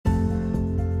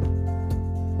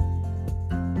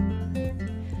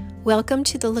Welcome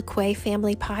to the LaQuay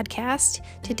Family Podcast.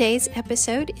 Today's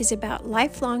episode is about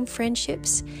lifelong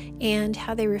friendships and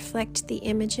how they reflect the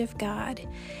image of God.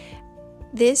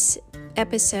 This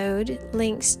episode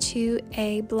links to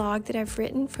a blog that I've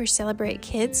written for Celebrate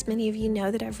Kids. Many of you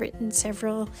know that I've written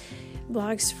several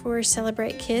blogs for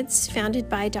Celebrate Kids, founded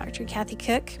by Dr. Kathy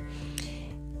Cook.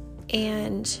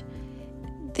 And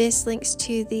this links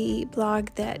to the blog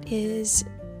that is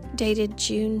dated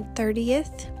June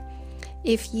 30th.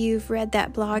 If you've read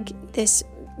that blog, this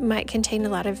might contain a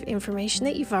lot of information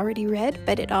that you've already read,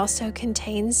 but it also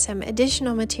contains some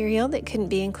additional material that couldn't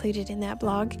be included in that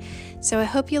blog. So I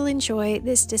hope you'll enjoy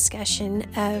this discussion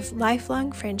of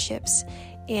lifelong friendships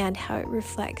and how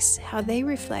they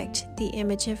reflect the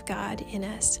image of God in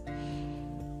us.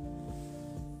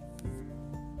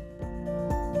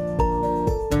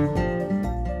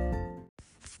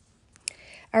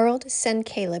 Our oldest son,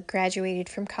 Caleb, graduated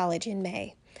from college in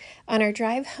May. On our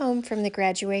drive home from the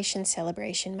graduation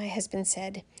celebration, my husband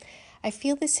said, "I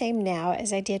feel the same now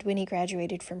as I did when he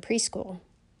graduated from preschool."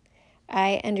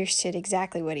 I understood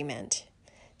exactly what he meant.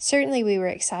 Certainly we were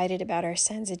excited about our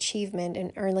son's achievement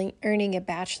in earning a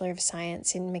Bachelor of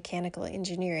Science in Mechanical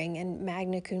Engineering and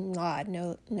magna cum laude,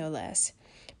 no less.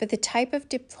 But the type of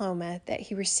diploma that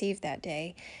he received that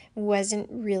day wasn't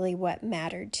really what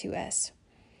mattered to us.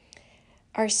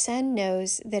 Our son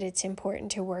knows that it's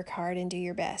important to work hard and do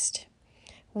your best.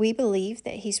 We believe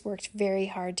that he's worked very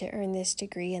hard to earn this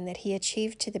degree and that he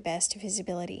achieved to the best of his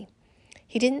ability.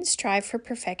 He didn't strive for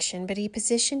perfection, but he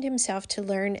positioned himself to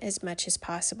learn as much as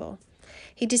possible.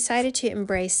 He decided to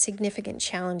embrace significant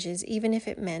challenges, even if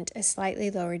it meant a slightly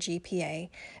lower GPA,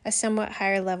 a somewhat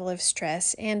higher level of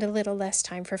stress, and a little less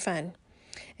time for fun.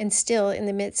 And still, in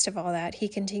the midst of all that, he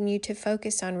continued to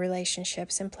focus on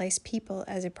relationships and place people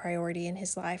as a priority in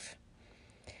his life.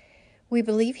 We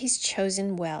believe he's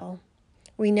chosen well.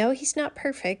 We know he's not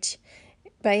perfect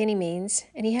by any means,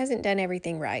 and he hasn't done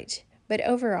everything right. But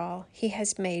overall, he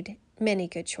has made many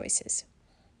good choices.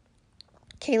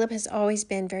 Caleb has always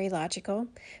been very logical,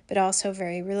 but also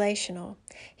very relational.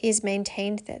 He has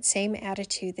maintained that same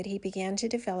attitude that he began to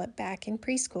develop back in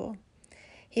preschool.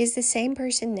 He is the same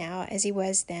person now as he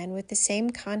was then, with the same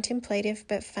contemplative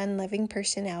but fun-loving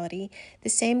personality, the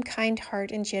same kind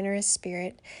heart and generous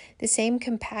spirit, the same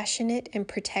compassionate and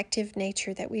protective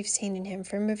nature that we've seen in him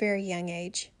from a very young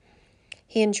age.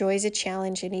 He enjoys a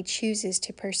challenge and he chooses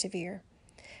to persevere.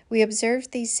 We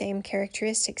observed these same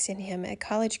characteristics in him at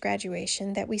college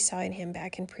graduation that we saw in him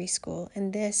back in preschool,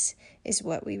 and this is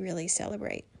what we really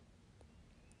celebrate.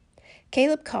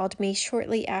 Caleb called me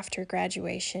shortly after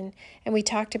graduation, and we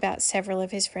talked about several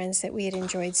of his friends that we had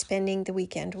enjoyed spending the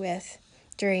weekend with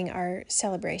during our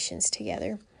celebrations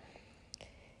together.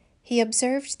 He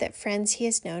observed that friends he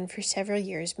has known for several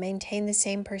years maintain the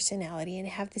same personality and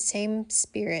have the same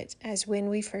spirit as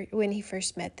when he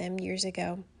first met them years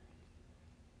ago.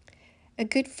 A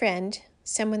good friend,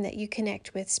 someone that you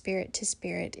connect with spirit to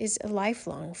spirit, is a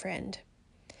lifelong friend.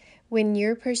 When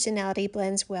your personality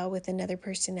blends well with another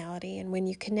personality and when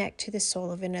you connect to the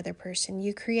soul of another person,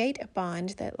 you create a bond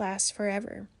that lasts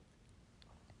forever.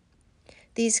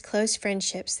 These close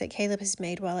friendships that Caleb has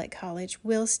made while at college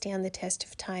will stand the test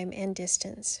of time and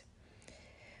distance.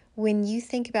 When you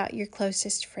think about your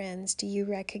closest friends, do you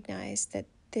recognize that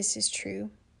this is true?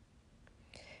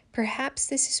 Perhaps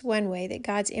this is one way that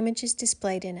God's image is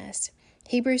displayed in us.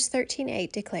 Hebrews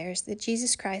 13:8 declares that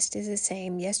Jesus Christ is the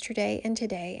same yesterday and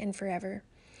today and forever.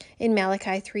 In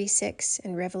Malachi 3:6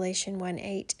 and Revelation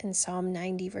 1:8 and Psalm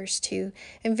 90 verse 2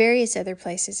 and various other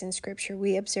places in Scripture,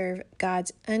 we observe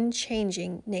God's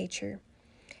unchanging nature.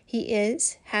 He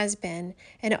is, has been,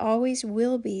 and always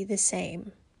will be the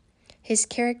same. His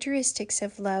characteristics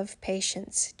of love,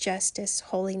 patience, justice,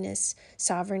 holiness,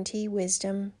 sovereignty,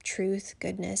 wisdom, truth,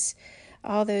 goodness,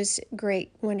 all those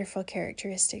great, wonderful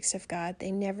characteristics of God,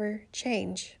 they never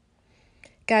change.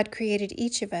 God created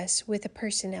each of us with a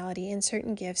personality and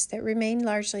certain gifts that remain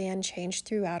largely unchanged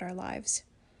throughout our lives.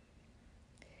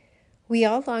 We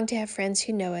all long to have friends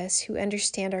who know us, who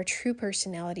understand our true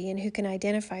personality, and who can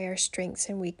identify our strengths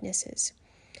and weaknesses.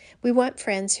 We want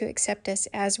friends who accept us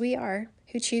as we are,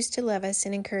 who choose to love us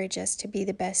and encourage us to be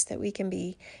the best that we can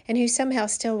be, and who somehow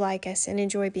still like us and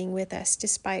enjoy being with us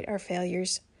despite our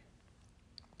failures.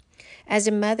 As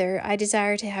a mother, I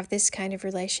desire to have this kind of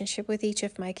relationship with each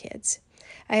of my kids.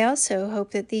 I also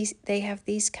hope that they have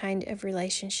these kind of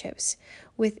relationships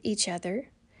with each other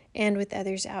and with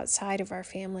others outside of our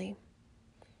family.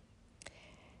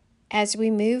 As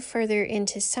we move further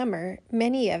into summer,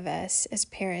 many of us as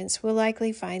parents will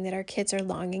likely find that our kids are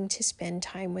longing to spend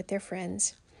time with their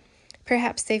friends.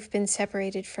 Perhaps they've been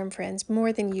separated from friends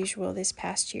more than usual this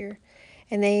past year,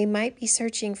 and they might be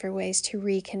searching for ways to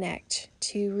reconnect,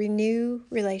 to renew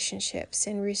relationships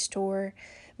and restore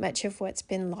much of what's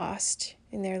been lost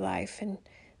in their life and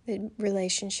the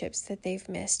relationships that they've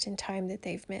missed and time that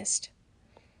they've missed.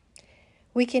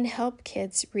 We can help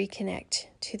kids reconnect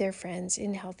to their friends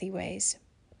in healthy ways.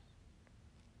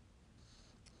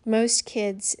 Most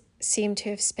kids seem to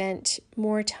have spent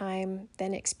more time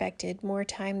than expected, more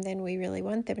time than we really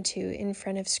want them to, in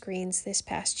front of screens this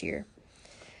past year.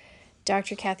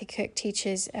 Dr. Kathy Cook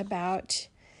teaches about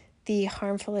the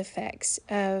harmful effects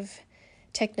of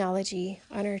technology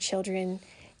on our children,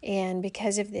 and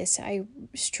because of this, I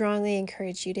strongly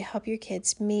encourage you to help your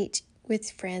kids meet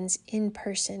with friends in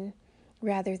person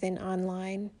rather than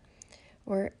online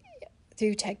or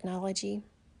through technology.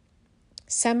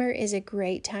 Summer is a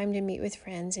great time to meet with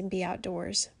friends and be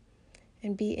outdoors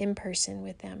and be in person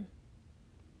with them.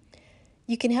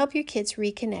 You can help your kids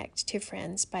reconnect to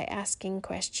friends by asking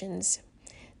questions.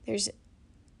 There's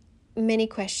many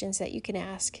questions that you can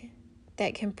ask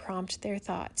that can prompt their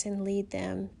thoughts and lead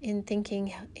them in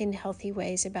thinking in healthy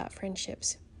ways about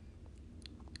friendships.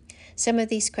 Some of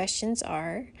these questions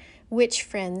are, which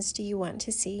friends do you want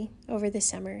to see over the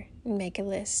summer? And make a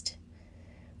list.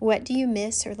 What do you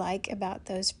miss or like about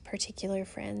those particular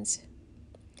friends?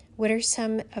 What are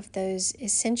some of those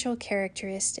essential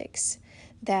characteristics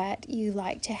that you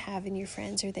like to have in your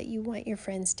friends or that you want your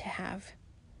friends to have?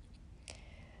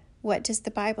 What does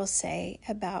the Bible say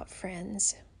about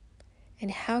friends?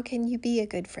 And how can you be a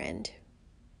good friend?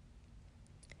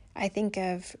 I think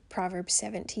of Proverbs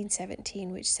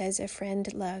 17:17, which says, "A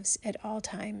friend loves at all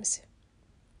times."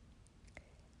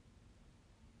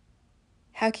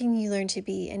 How can you learn to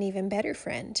be an even better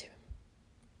friend?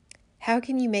 How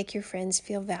can you make your friends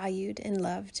feel valued and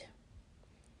loved?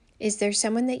 Is there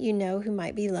someone that you know who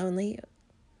might be lonely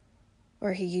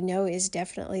or who you know is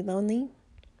definitely lonely?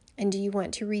 And do you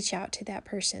want to reach out to that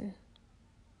person?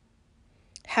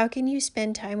 How can you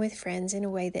spend time with friends in a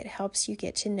way that helps you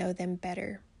get to know them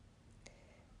better?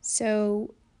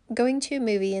 So, going to a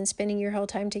movie and spending your whole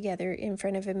time together in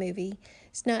front of a movie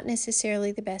is not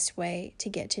necessarily the best way to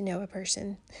get to know a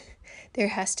person. There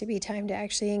has to be time to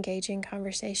actually engage in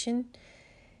conversation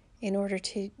in order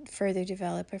to further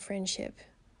develop a friendship.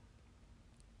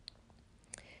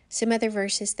 Some other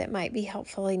verses that might be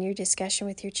helpful in your discussion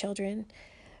with your children.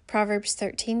 Proverbs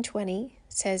 13:20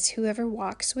 says, "Whoever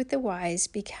walks with the wise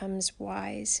becomes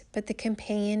wise, but the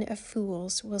companion of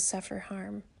fools will suffer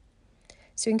harm."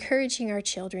 So encouraging our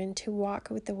children to walk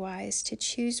with the wise, to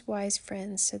choose wise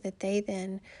friends so that they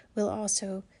then will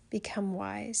also become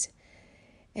wise,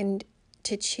 and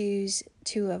to choose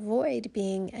to avoid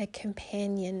being a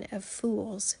companion of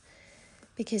fools,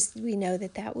 because we know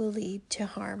that that will lead to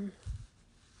harm.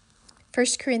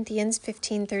 1 Corinthians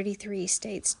 15:33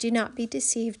 states, "Do not be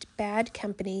deceived, bad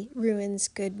company ruins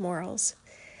good morals."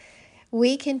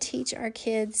 We can teach our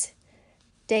kids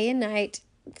day and night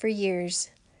for years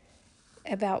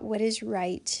about what is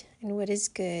right and what is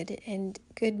good and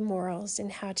good morals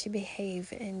and how to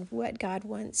behave and what God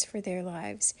wants for their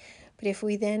lives. But if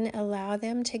we then allow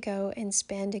them to go and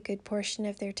spend a good portion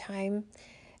of their time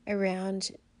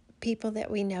around people that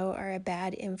we know are a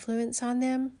bad influence on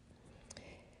them,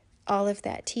 all of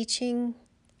that teaching,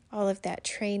 all of that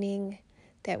training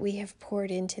that we have poured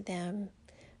into them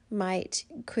might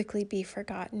quickly be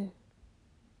forgotten.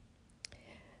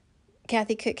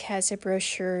 Kathy Cook has a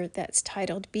brochure that's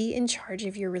titled "Be in Charge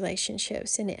of Your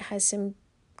Relationships," and it has some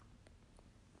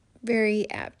very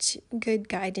apt, good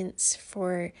guidance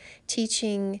for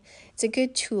teaching. It's a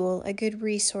good tool, a good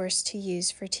resource to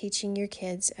use for teaching your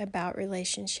kids about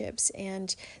relationships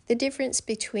and the difference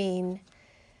between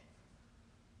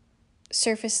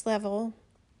surface level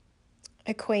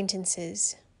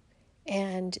acquaintances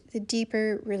and the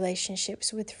deeper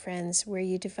relationships with friends where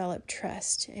you develop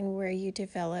trust and where you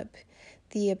develop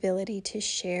the ability to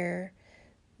share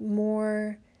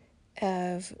more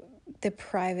of the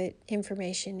private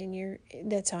information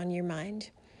that's on your mind,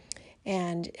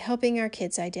 and helping our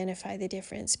kids identify the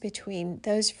difference between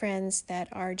those friends that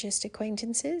are just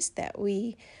acquaintances that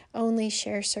we only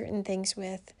share certain things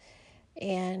with,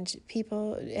 and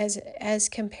people as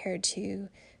compared to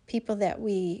people that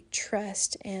we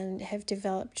trust and have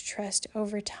developed trust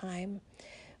over time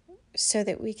so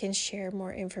that we can share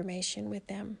more information with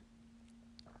them.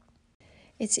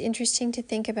 It's interesting to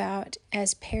think about,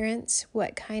 as parents,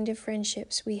 what kind of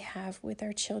friendships we have with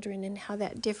our children and how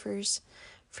that differs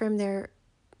from their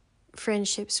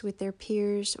friendships with their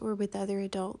peers or with other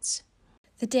adults.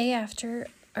 The day after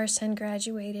our son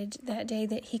graduated, that day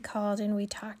that he called and we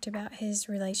talked about his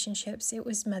relationships, it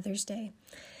was Mother's Day.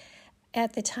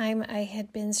 At the time, I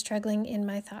had been struggling in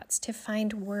my thoughts to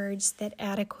find words that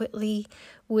adequately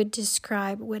would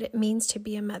describe what it means to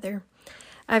be a mother.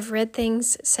 I've read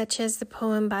things such as the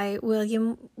poem by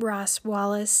William Ross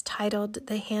Wallace titled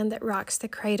The Hand That Rocks the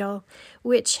Cradle,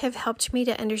 which have helped me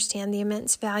to understand the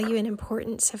immense value and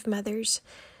importance of mothers.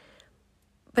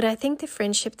 But I think the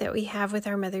friendship that we have with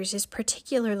our mothers is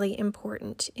particularly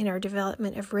important in our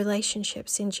development of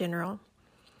relationships in general.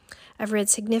 I've read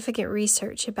significant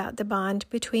research about the bond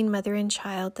between mother and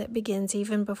child that begins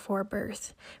even before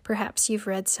birth. Perhaps you've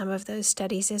read some of those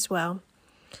studies as well.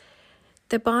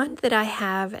 The bond that I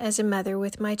have as a mother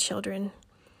with my children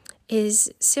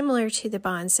is similar to the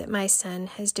bonds that my son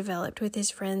has developed with his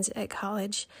friends at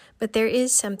college, but there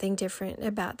is something different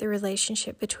about the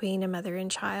relationship between a mother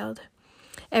and child.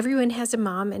 Everyone has a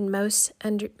mom, and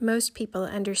most people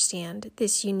understand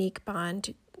this unique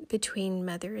bond between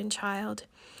mother and child.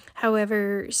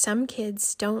 However, some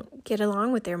kids don't get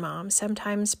along with their mom.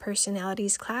 Sometimes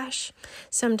personalities clash.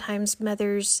 Sometimes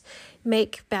mothers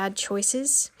make bad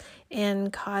choices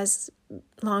and cause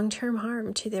long-term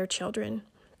harm to their children.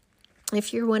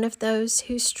 If you're one of those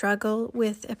who struggle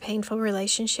with a painful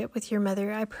relationship with your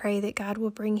mother, I pray that God will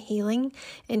bring healing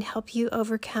and help you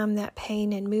overcome that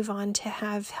pain and move on to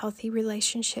have healthy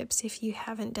relationships if you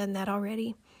haven't done that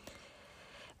already.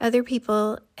 Other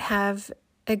people have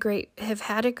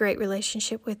had a great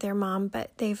relationship with their mom,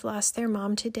 but they've lost their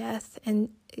mom to death and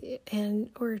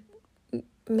or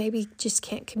maybe just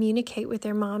can't communicate with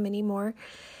their mom anymore,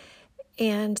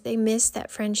 and they miss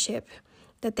that friendship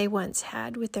that they once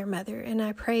had with their mother. And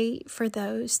I pray for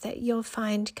those that you'll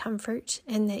find comfort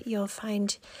and that you'll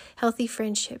find healthy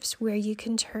friendships where you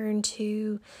can turn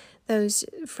to those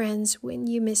friends when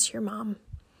you miss your mom.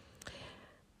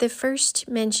 The first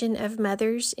mention of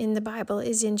mothers in the Bible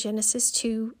is in Genesis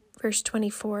 2, verse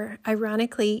 24.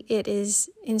 Ironically, it is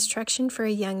instruction for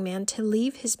a young man to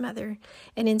leave his mother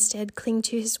and instead cling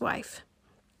to his wife.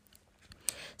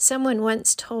 Someone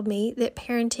once told me that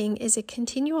parenting is a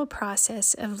continual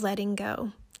process of letting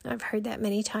go. I've heard that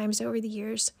many times over the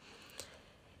years.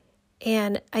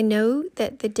 And I know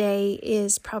that the day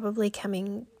is probably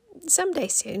coming someday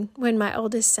soon when my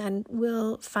oldest son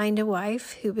will find a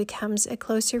wife who becomes a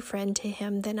closer friend to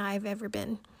him than I've ever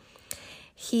been.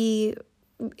 He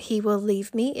will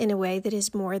leave me in a way that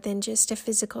is more than just a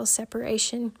physical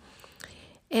separation.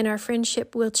 And our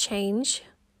friendship will change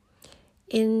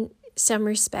in some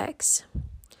respects,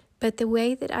 but the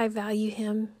way that I value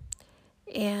him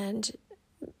and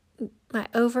my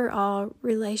overall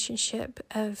relationship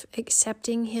of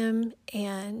accepting him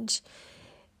and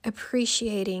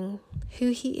appreciating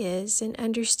who he is and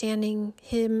understanding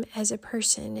him as a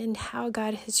person and how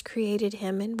God has created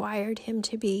him and wired him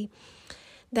to be,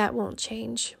 that won't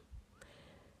change.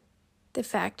 The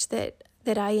fact that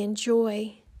I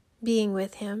enjoy being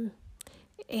with him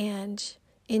and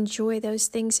enjoy those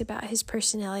things about his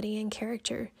personality and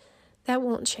character, that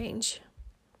won't change.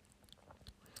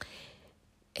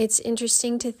 It's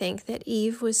interesting to think that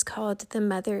Eve was called the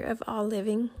mother of all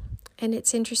living, and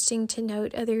it's interesting to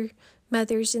note other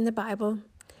mothers in the Bible,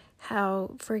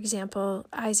 how, for example,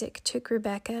 Isaac took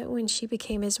Rebekah when she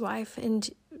became his wife and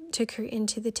took her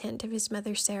into the tent of his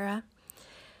mother Sarah.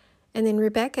 And then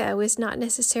Rebekah was not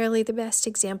necessarily the best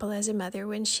example as a mother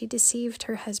when she deceived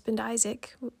her husband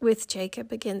Isaac with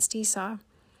Jacob against Esau.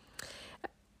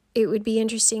 It would be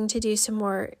interesting to do some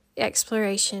more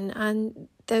exploration on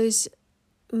those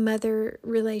mother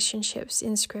relationships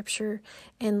in Scripture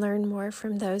and learn more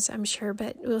from those, I'm sure,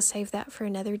 but we'll save that for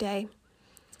another day.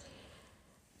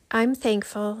 I'm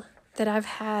thankful that I've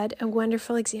had a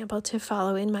wonderful example to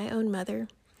follow in my own mother.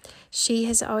 She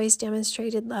has always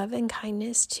demonstrated love and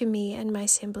kindness to me and my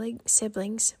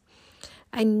siblings.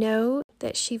 I know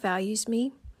that she values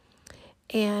me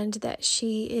and that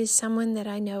she is someone that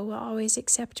I know will always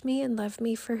accept me and love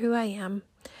me for who I am,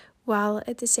 while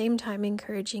at the same time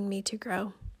encouraging me to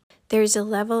grow. There's a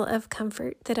level of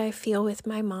comfort that I feel with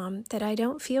my mom that I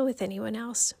don't feel with anyone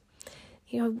else.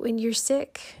 You know, when you're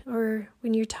sick or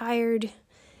when you're tired,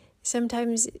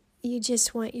 sometimes you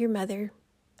just want your mother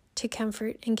to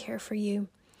comfort and care for you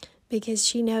because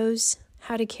she knows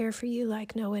how to care for you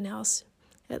like no one else.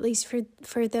 At least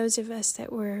for those of us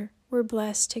that were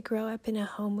blessed to grow up in a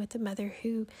home with a mother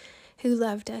who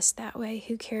loved us that way,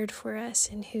 who cared for us,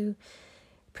 and who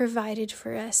provided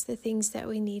for us the things that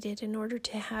we needed in order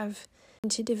to have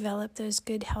and to develop those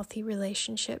good, healthy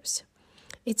relationships.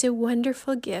 It's a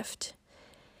wonderful gift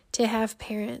to have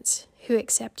parents who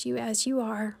accept you as you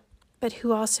are, but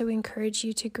who also encourage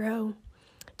you to grow,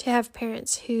 to have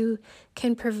parents who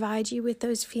can provide you with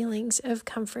those feelings of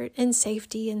comfort and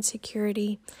safety and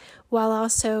security while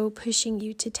also pushing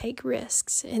you to take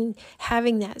risks. And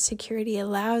having that security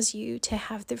allows you to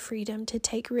have the freedom to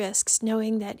take risks,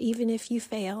 knowing that even if you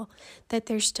fail, that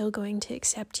they're still going to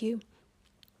accept you.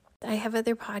 I have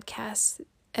other podcasts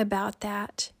about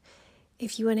that.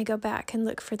 If you want to go back and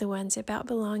look for the ones about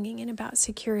belonging and about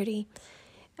security,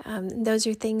 those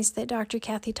are things that Dr.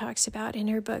 Kathy talks about in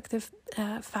her book, The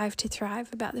 5 to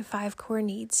Thrive, about the 5 core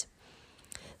needs.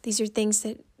 These are things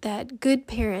that good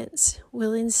parents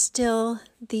will instill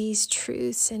these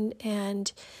truths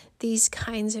and these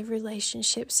kinds of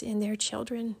relationships in their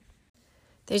children.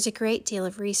 There's a great deal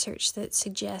of research that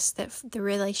suggests that the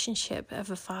relationship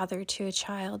of a father to a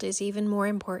child is even more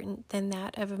important than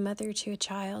that of a mother to a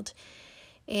child,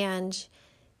 and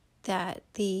that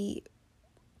the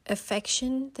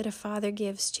affection that a father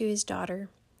gives to his daughter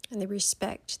and the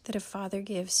respect that a father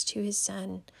gives to his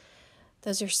son,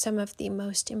 those are some of the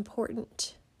most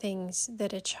important things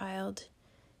that a child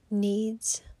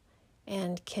needs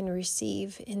and can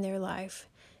receive in their life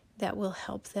that will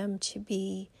help them to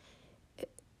be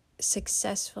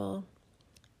successful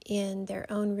in their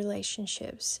own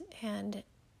relationships, and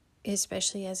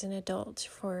especially as an adult,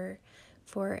 for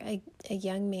a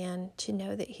young man to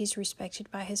know that he's respected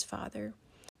by his father,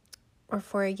 or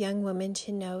for a young woman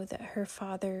to know that her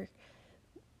father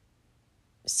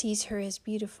sees her as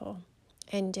beautiful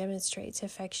and demonstrates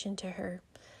affection to her.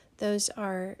 Those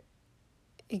are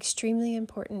extremely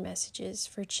important messages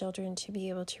for children to be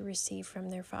able to receive from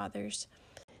their fathers.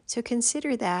 So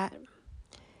consider that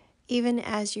even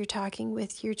as you're talking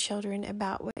with your children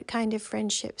about what kind of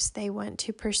friendships they want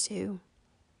to pursue.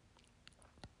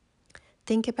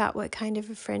 Think about what kind of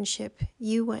a friendship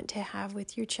you want to have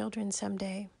with your children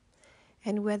someday,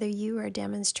 and whether you are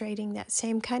demonstrating that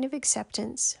same kind of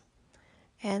acceptance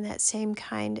and that same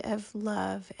kind of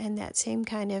love and that same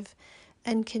kind of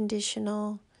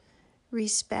unconditional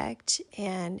respect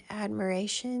and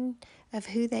admiration of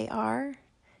who they are,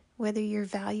 whether you're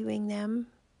valuing them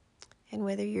and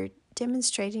whether you're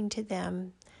demonstrating to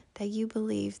them that you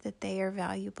believe that they are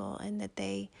valuable and that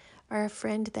they are a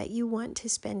friend that you want to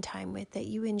spend time with, that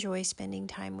you enjoy spending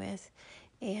time with,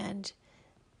 and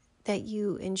that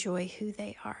you enjoy who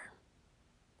they are.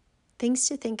 Things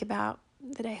to think about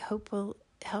that I hope will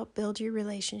help build your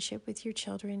relationship with your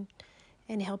children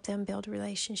and help them build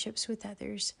relationships with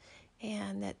others,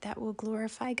 and that will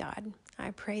glorify God.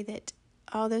 I pray that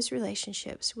all those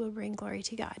relationships will bring glory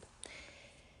to God.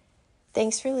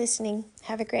 Thanks for listening.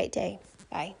 Have a great day.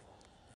 Bye.